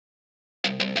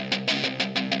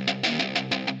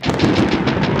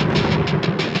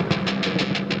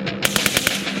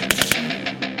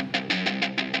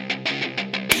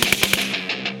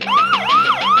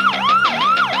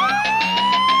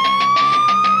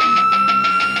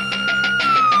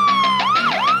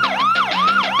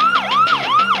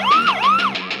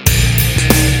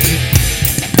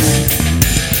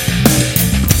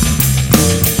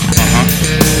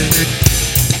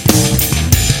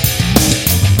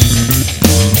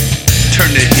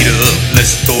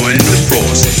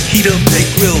Heat up that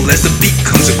grill as the beat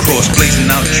comes across, blazing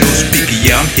out your speaker.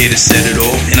 Yeah, I'm here to set it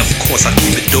off, and of course I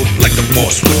keep it dope like the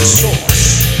boss with the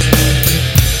sauce.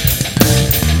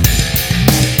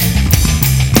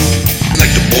 Like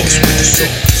the boss with the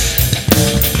sauce.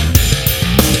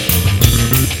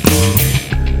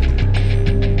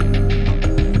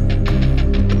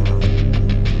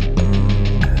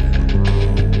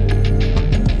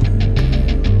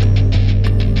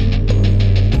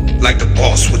 Like the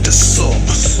boss with the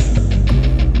sauce.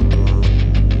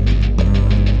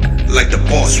 Like the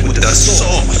boss with the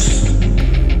sauce.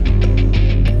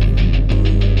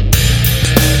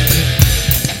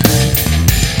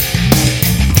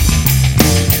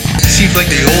 Seems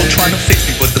like they all trying to fix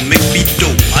me, but the mix be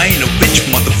dope. I ain't a rich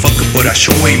motherfucker, but I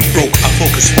sure ain't broke. I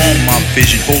focus on my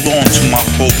vision, hold on to my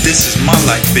hope. This is my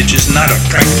life, bitch, it's not a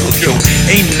practical joke.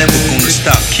 Ain't never gonna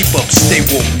stop, keep up, stay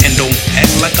woke. And don't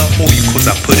act like I owe you, cause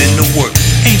I put in the work.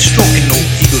 Ain't stroking no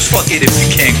egos, fuck it if you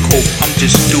can't cope. I'm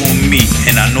just doing me,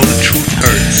 and I know the truth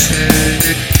hurts.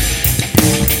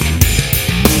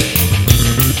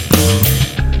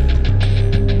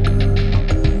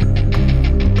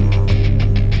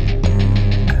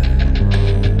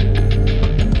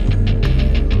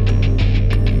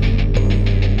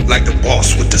 Like the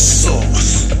boss with the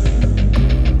sauce.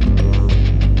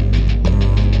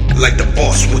 Like the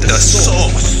boss with the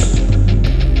sauce.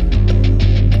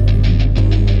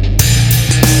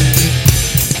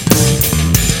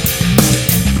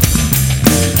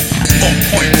 On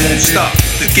point, won't stop,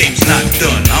 the game's not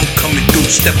done. I'm coming through,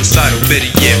 step aside or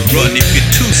better yet run. If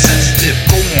you're too sensitive,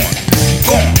 go on,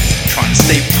 go on. Trying to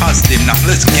stay positive, now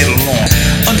let's get along.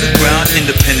 Underground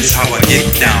independence, how I get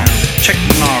down. Check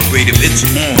my narrative, it's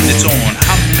on.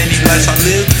 How many lives I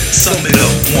live? Sum it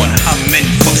up, one. How many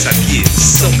fucks I give?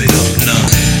 Sum it up, none.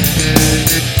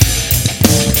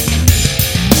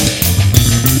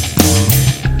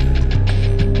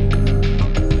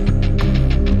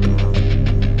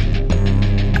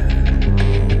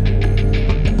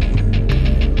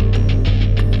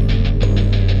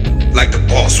 Like the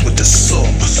boss with the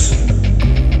sauce.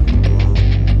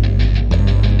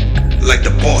 Like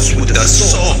the boss with the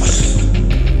sauce.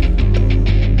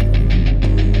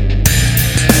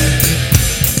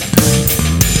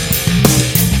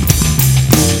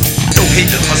 Don't hate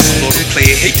the hustle or the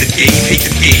player, hate the game, hate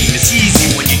the game. It's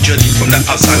easy when you judge it from the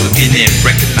outside looking in.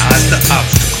 Recognize the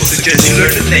obstacles, suggest you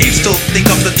learn the name. Still think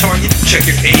I'm the target? Check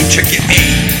your aim, check your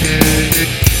aim.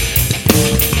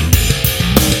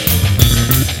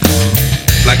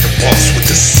 Like the boss with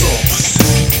the sauce.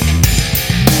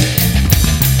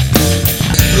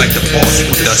 Like the boss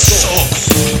with the sauce.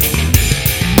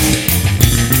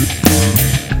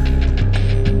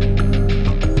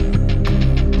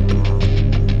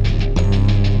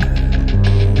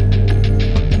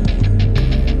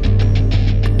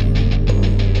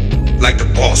 Like the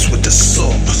boss with the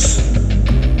sauce.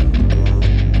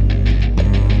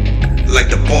 Like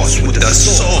the boss with the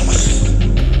sauce.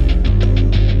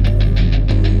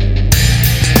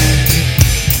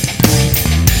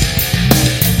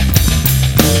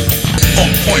 On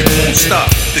point, won't stop,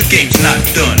 the game's not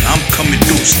done. I'm coming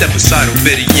through, step aside or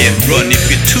better yet run. If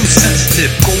you're too sensitive,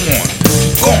 go on,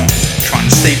 go on. Trying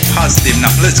to stay positive,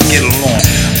 now let's get along.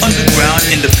 Underground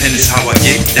independence, how I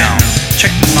get down.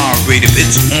 Check the narrative,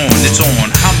 it's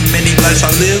on. How many lives I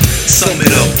live? Sum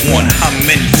it up, one. How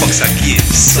many fucks I give?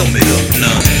 Sum it up,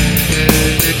 none.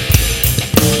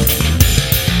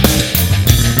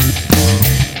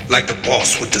 Like the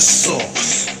boss with the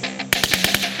sauce.